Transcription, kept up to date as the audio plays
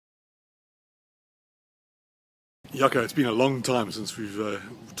Jaco, it's been a long time since we've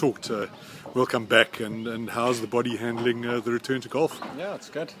talked. Welcome back, and how's the body handling the return to golf? Yeah, it's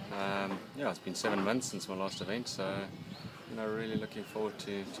good. It's been 7 months since my last event, so really looking forward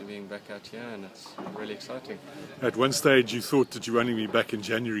to being back out here, and it's really exciting. At one stage, you thought that you were only be back in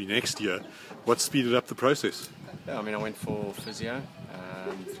January next year. What speeded up the process? Yeah, I went for physio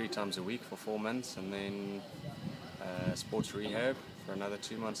 3 times a week for 4 months, and then sports rehab for another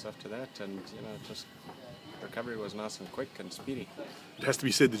 2 months after that, and just recovery was nice and quick and speedy. It has to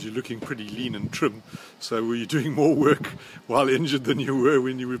be said that you're looking pretty lean and trim. So were you doing more work while injured than you were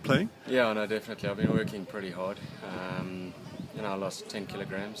when you were playing? Yeah, no, definitely. I've been working pretty hard. I lost 10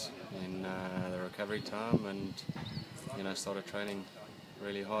 kilograms in the recovery time, and started training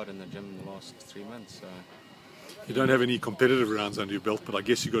really hard in the gym in the last 3 months. So. You don't have any competitive rounds under your belt, but I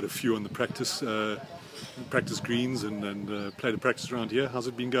guess you got a few on the practice greens and played a practice round here. How's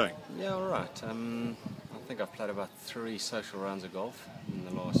it been going? Yeah, all right. I think I've played about 3 social rounds of golf in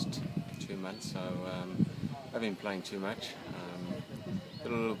the last 2 months, so I haven't been playing too much.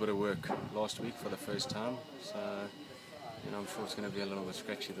 Did a little bit of work last week for the first time, so I'm sure it's going to be a little bit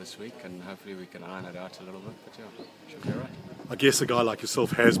scratchy this week, and hopefully we can iron it out a little bit, but yeah, should be all right. I guess a guy like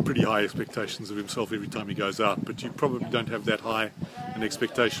yourself has pretty high expectations of himself every time he goes out, but you probably don't have that high an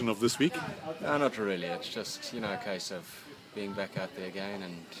expectation of this week? No, not really. It's just, a case of being back out there again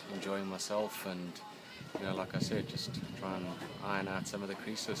and enjoying myself, and like I said, just try and iron out some of the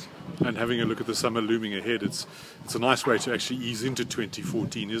creases. And having a look at the summer looming ahead, it's a nice way to actually ease into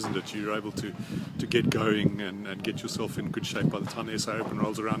 2014, isn't it? You're able to get going and get yourself in good shape by the time the SA Open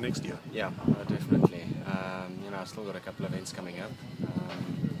rolls around next year. Yeah, definitely. I've still got a couple of events coming up.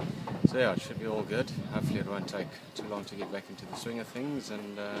 So yeah, it should be all good. Hopefully it won't take too long to get back into the swing of things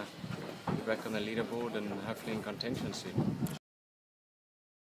and be back on the leaderboard and hopefully in contention soon.